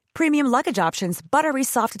linen, premium luggage options, buttery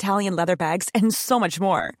soft Italian leather bags, and so much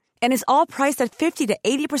more. And is all priced at 50 to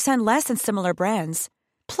 80% less than similar brands.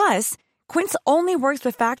 Plus, Quince only works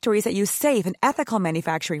with factories that use safe and ethical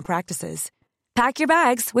manufacturing practices. Pack your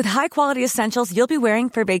bags with high-quality essentials you'll be wearing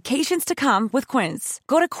for vacations to come with Quince.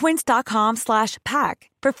 Go to quince.com/pack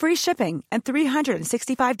for free shipping and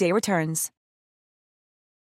 365-day returns.